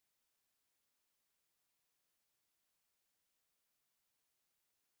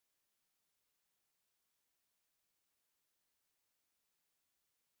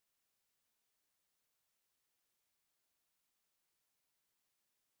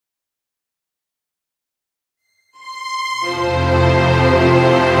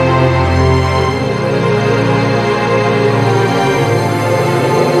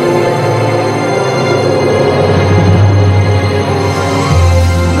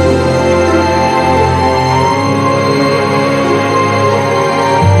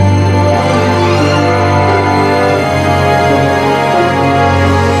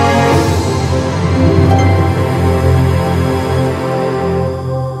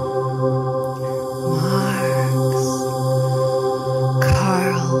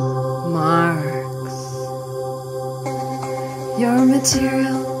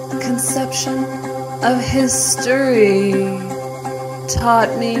material conception of history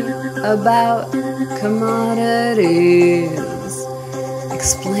taught me about commodities,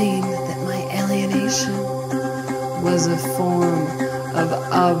 explained that my alienation was a form of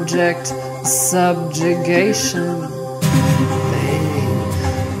object subjugation.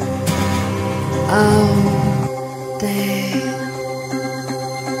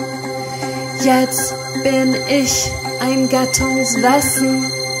 Jetzt bin ich ein Gattungswesen,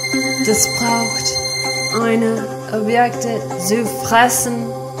 das braucht eine Objekte zu fressen.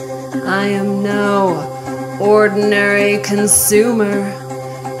 I am no ordinary consumer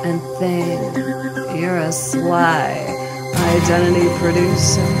and thing. You're a sly identity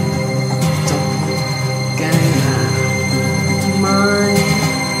producer, doppelganger. My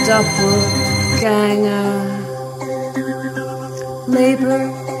doppelganger.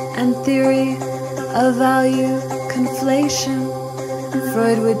 Labor and theory of value conflation.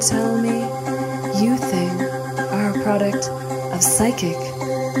 Freud would tell me you thing are a product of psychic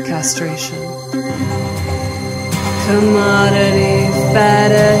castration. Commodity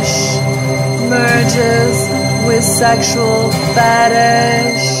fetish merges with sexual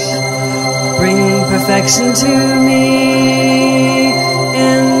fetish. Bring perfection to me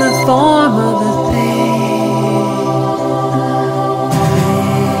in the form of a thing.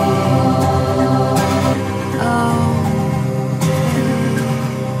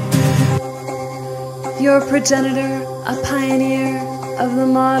 Your progenitor, a pioneer of the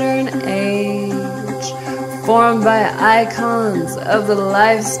modern age, formed by icons of the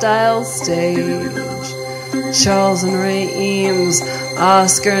lifestyle stage. Charles Henry Eames,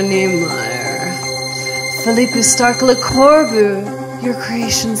 Oscar Niemeyer, Philippe Stark Le Corbu, your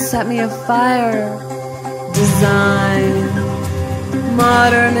creation set me afire. Design,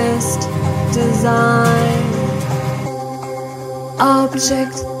 modernist design,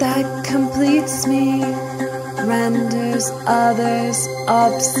 object that completes me, renders others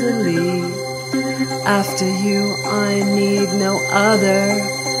obsolete. After you, I need no other.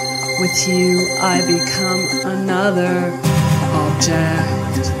 With you, I become another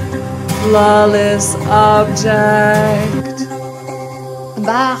object, flawless object.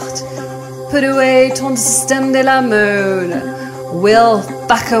 Barthes, put away ton système de la mode. Will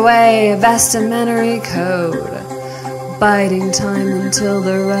fuck away vestimentary code. Biding time until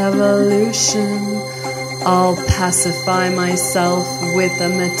the revolution. I'll pacify myself with a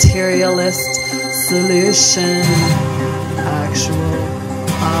materialist solution. Actual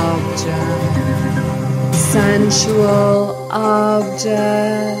object, sensual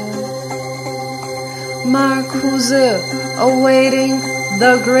object. Marcuse awaiting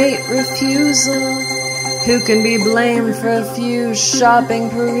the great refusal. Who can be blamed for a few shopping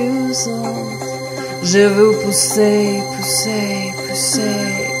perusals? Je veux pousser, pousser,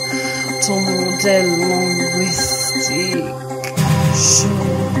 pousser ton modèle linguistique.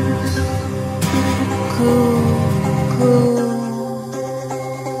 Chose, cool, cool.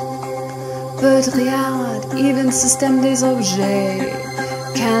 But regarde, even système des objets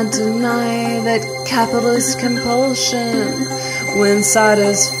can't deny that capitalist compulsion, when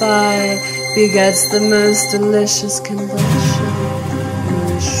satisfied, begets the most delicious convulsion.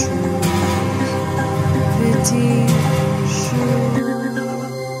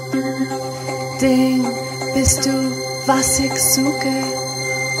 Ding, bist du, was ich suche?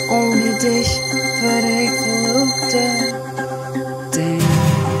 Ohne dich würde ich verrückte. Ding,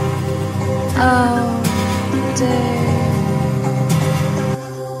 oh, ding.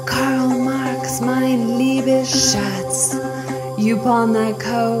 Karl Marx, mein Liebesschatz. You pawned that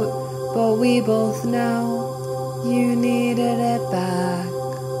coat, but we both know you needed it back.